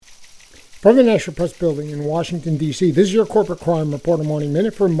From the National Press Building in Washington, D.C., this is your Corporate Crime Reporter Morning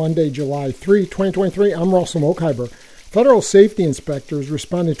Minute for Monday, July 3, 2023. I'm Russell Mokhiber. Federal safety inspectors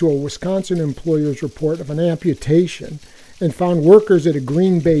responded to a Wisconsin employer's report of an amputation and found workers at a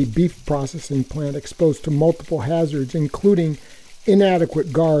Green Bay beef processing plant exposed to multiple hazards, including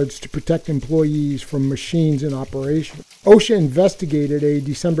inadequate guards to protect employees from machines in operation. OSHA investigated a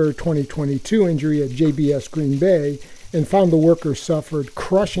December 2022 injury at JBS Green Bay and found the worker suffered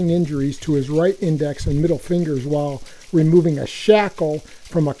crushing injuries to his right index and middle fingers while removing a shackle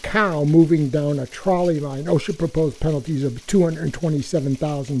from a cow moving down a trolley line. OSHA proposed penalties of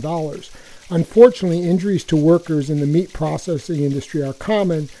 $227,000. Unfortunately, injuries to workers in the meat processing industry are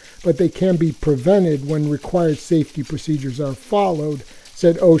common, but they can be prevented when required safety procedures are followed,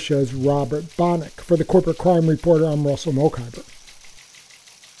 said OSHA's Robert Bonnick. For the Corporate Crime Reporter, I'm Russell Mokhiber.